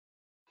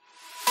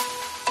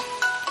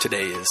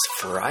Today is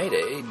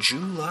Friday,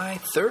 July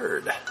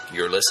 3rd.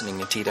 You're listening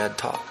to T-Dad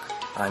Talk.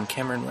 I'm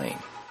Cameron Lane.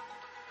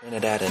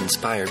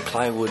 Trinidad-inspired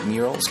plywood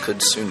murals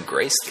could soon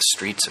grace the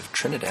streets of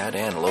Trinidad,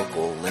 and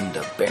local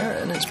Linda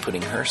Barron is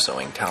putting her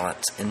sewing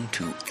talents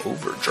into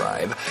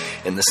overdrive.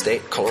 In the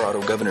state,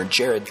 Colorado Governor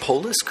Jared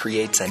Polis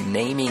creates a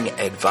naming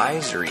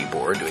advisory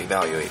board to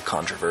evaluate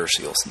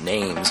controversial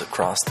names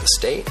across the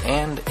state.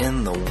 And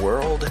in the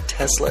world,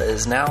 Tesla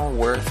is now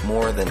worth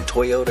more than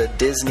Toyota,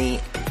 Disney,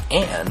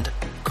 and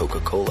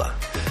Coca-Cola.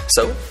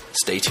 So,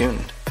 stay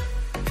tuned.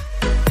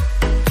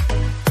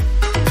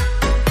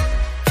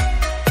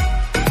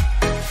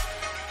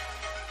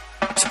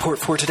 Support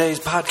for today's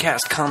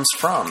podcast comes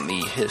from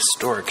the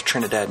historic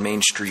Trinidad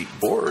Main Street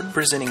Board,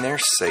 presenting their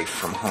Safe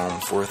from Home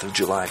 4th of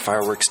July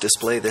fireworks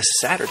display this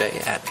Saturday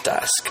at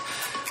dusk.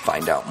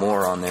 Find out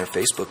more on their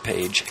Facebook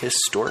page,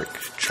 Historic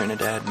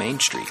Trinidad Main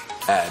Street.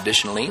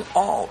 Additionally,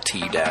 all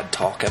T-Dad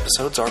Talk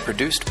episodes are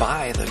produced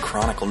by the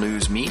Chronicle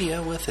News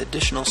Media with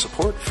additional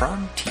support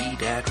from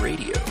T-Dad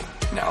Radio.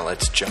 Now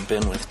let's jump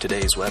in with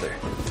today's weather.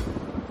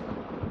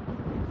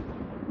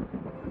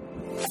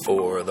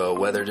 For the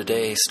weather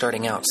today,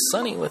 starting out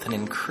sunny with an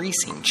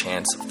increasing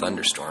chance of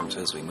thunderstorms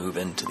as we move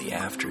into the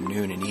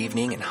afternoon and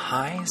evening, and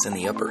highs in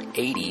the upper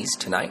 80s.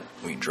 Tonight,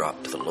 we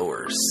drop to the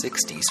lower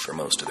 60s for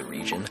most of the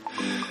region.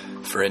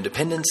 For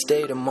Independence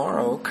Day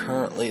tomorrow,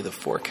 currently the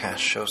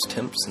forecast shows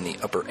temps in the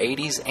upper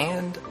 80s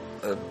and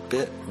a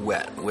bit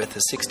wet with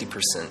a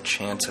 60%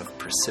 chance of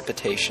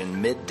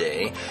precipitation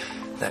midday.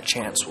 That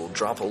chance will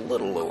drop a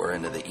little lower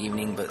into the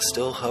evening, but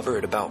still hover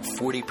at about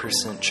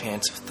 40%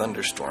 chance of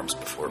thunderstorms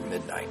before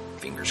midnight.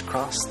 Fingers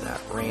crossed that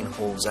rain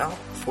holds out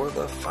for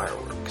the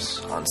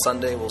fireworks. On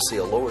Sunday, we'll see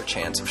a lower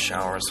chance of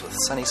showers with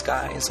sunny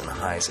skies and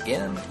highs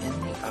again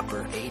in the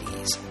upper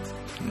 80s.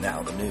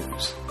 Now the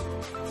news.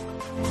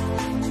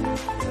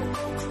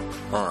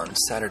 On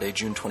Saturday,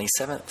 June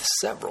 27th,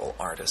 several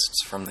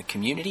artists from the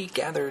community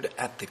gathered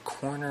at the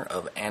corner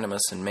of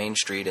Animas and Main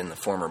Street in the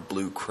former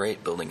Blue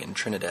Crate building in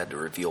Trinidad to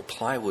reveal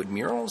plywood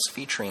murals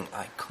featuring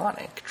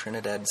iconic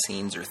Trinidad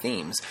scenes or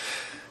themes.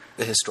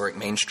 The Historic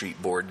Main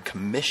Street Board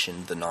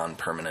commissioned the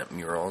non-permanent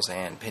murals,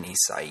 and Penny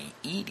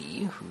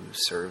Saidi, who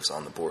serves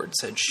on the board,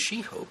 said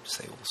she hopes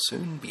they will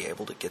soon be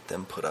able to get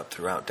them put up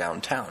throughout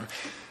downtown.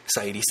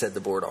 Saidi said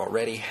the board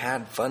already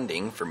had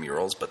funding for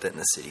murals, but then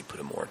the city put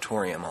a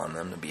moratorium on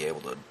them to be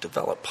able to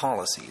develop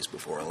policies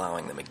before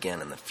allowing them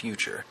again in the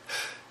future.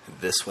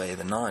 This way,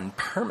 the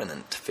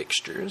non-permanent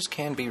fixtures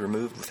can be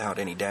removed without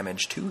any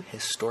damage to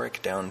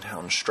historic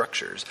downtown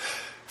structures.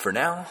 For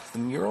now, the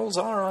murals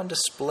are on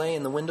display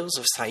in the windows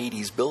of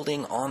Saidi's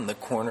building on the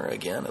corner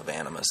again of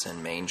Animas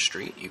and Main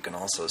Street. You can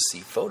also see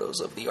photos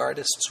of the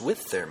artists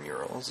with their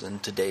murals in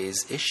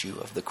today's issue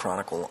of the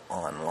Chronicle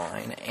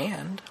Online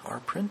and our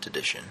print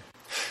edition.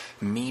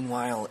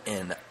 Meanwhile,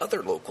 in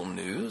other local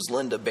news,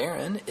 Linda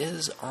Barron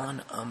is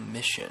on a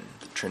mission.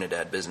 The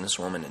Trinidad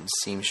businesswoman and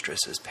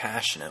seamstress is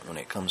passionate when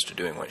it comes to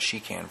doing what she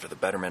can for the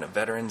betterment of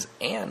veterans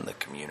and the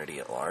community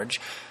at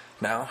large.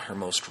 Now, her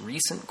most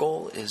recent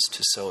goal is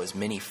to sew as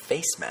many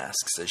face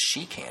masks as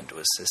she can to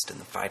assist in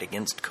the fight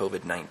against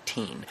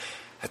COVID-19.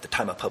 At the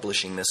time of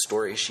publishing this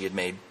story, she had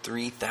made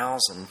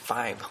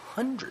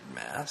 3,500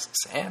 masks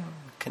and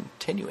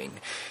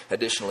continuing.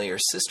 Additionally, her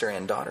sister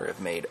and daughter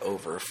have made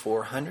over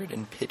 400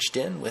 and pitched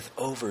in with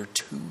over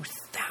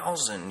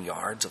 2,000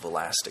 yards of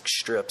elastic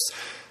strips.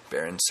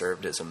 Barron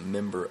served as a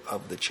member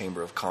of the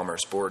Chamber of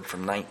Commerce Board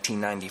from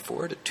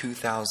 1994 to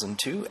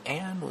 2002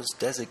 and was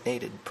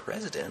designated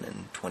president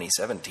in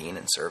 2017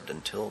 and served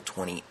until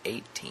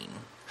 2018.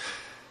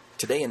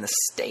 Today in the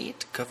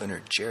state,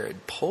 Governor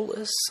Jared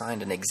Polis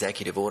signed an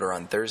executive order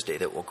on Thursday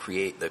that will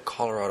create the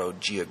Colorado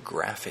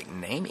Geographic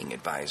Naming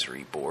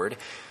Advisory Board.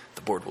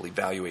 The board will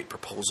evaluate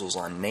proposals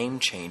on name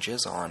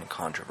changes on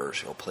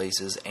controversial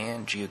places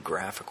and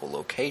geographical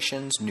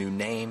locations, new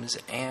names,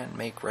 and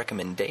make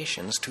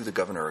recommendations to the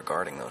governor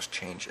regarding those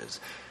changes.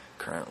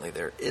 Currently,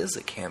 there is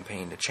a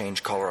campaign to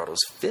change Colorado's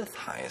fifth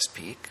highest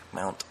peak,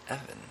 Mount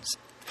Evans.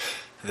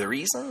 The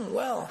reason?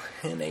 Well,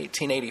 in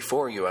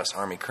 1884, U.S.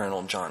 Army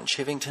Colonel John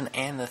Chivington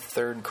and the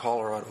 3rd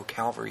Colorado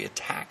Cavalry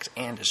attacked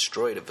and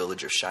destroyed a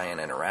village of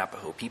Cheyenne and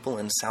Arapaho people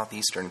in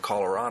southeastern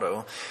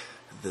Colorado,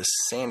 the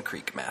Sand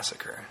Creek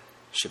Massacre.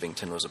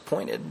 Chivington was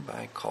appointed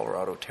by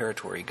Colorado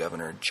Territory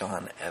Governor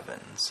John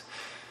Evans.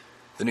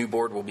 The new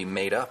board will be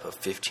made up of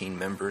 15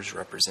 members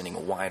representing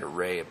a wide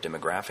array of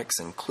demographics,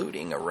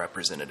 including a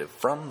representative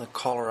from the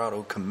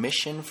Colorado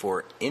Commission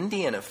for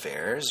Indian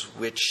Affairs,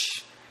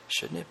 which...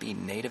 shouldn't it be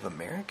Native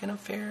American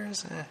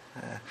Affairs?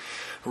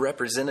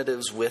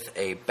 Representatives with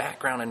a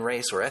background in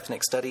race or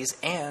ethnic studies,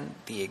 and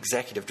the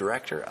executive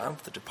director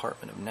of the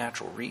Department of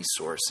Natural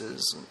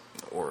Resources,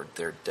 or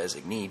their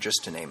designee,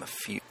 just to name a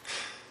few.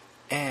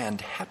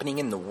 And happening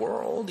in the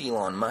world,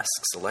 Elon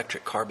Musk's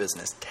electric car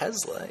business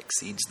Tesla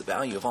exceeds the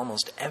value of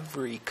almost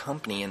every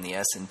company in the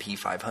S&P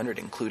 500,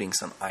 including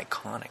some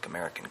iconic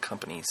American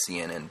companies.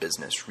 CNN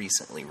Business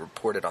recently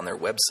reported on their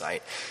website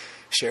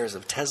Shares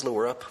of Tesla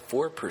were up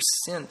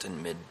 4%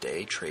 in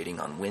midday, trading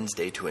on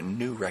Wednesday to a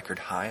new record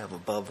high of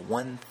above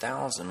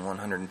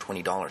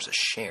 $1,120 a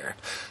share.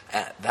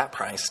 At that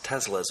price,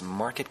 Tesla's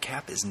market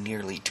cap is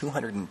nearly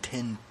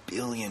 $210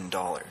 billion.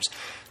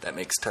 That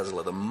makes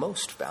Tesla the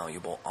most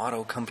valuable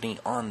auto company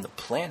on the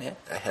planet,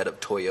 ahead of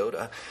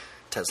Toyota.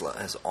 Tesla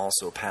has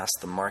also passed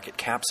the market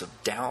caps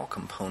of Dow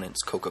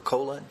Components,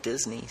 Coca-Cola,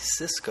 Disney,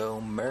 Cisco,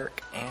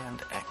 Merck,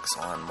 and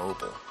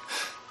ExxonMobil.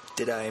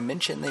 Did I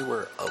mention they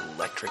were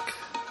electric?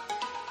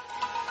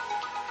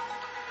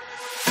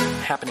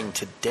 Happening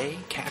today,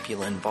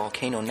 Capulin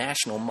Volcano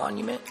National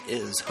Monument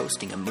is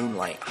hosting a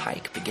moonlight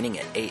hike beginning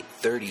at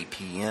 8:30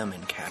 p.m.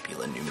 in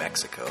Capulin, New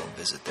Mexico.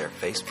 Visit their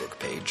Facebook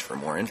page for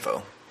more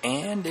info.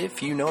 And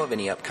if you know of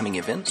any upcoming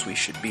events we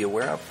should be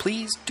aware of,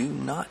 please do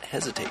not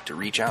hesitate to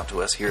reach out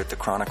to us here at the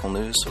Chronicle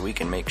News so we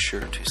can make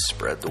sure to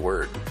spread the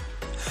word.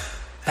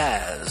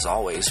 As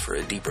always, for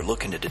a deeper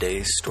look into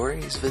today's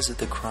stories, visit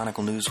the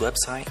Chronicle News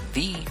website,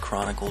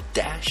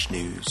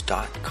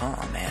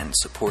 thechronicle-news.com, and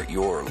support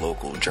your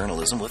local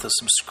journalism with a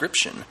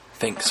subscription.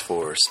 Thanks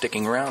for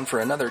sticking around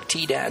for another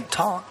T-Dad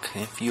Talk.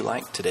 If you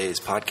like today's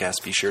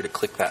podcast, be sure to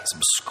click that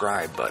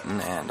subscribe button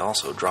and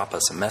also drop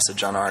us a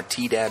message on our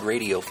T-Dad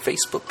Radio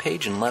Facebook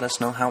page and let us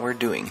know how we're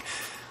doing.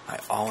 I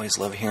always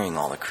love hearing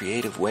all the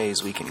creative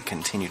ways we can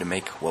continue to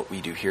make what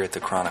we do here at the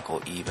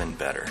Chronicle even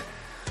better.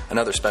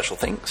 Another special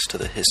thanks to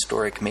the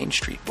historic Main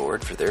Street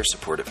Board for their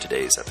support of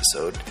today's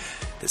episode.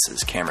 This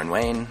is Cameron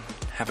Wayne.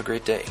 Have a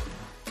great day.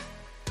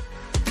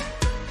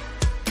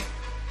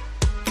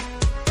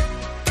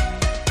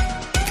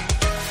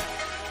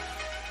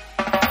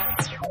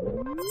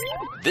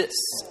 This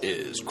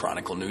is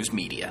Chronicle News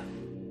Media.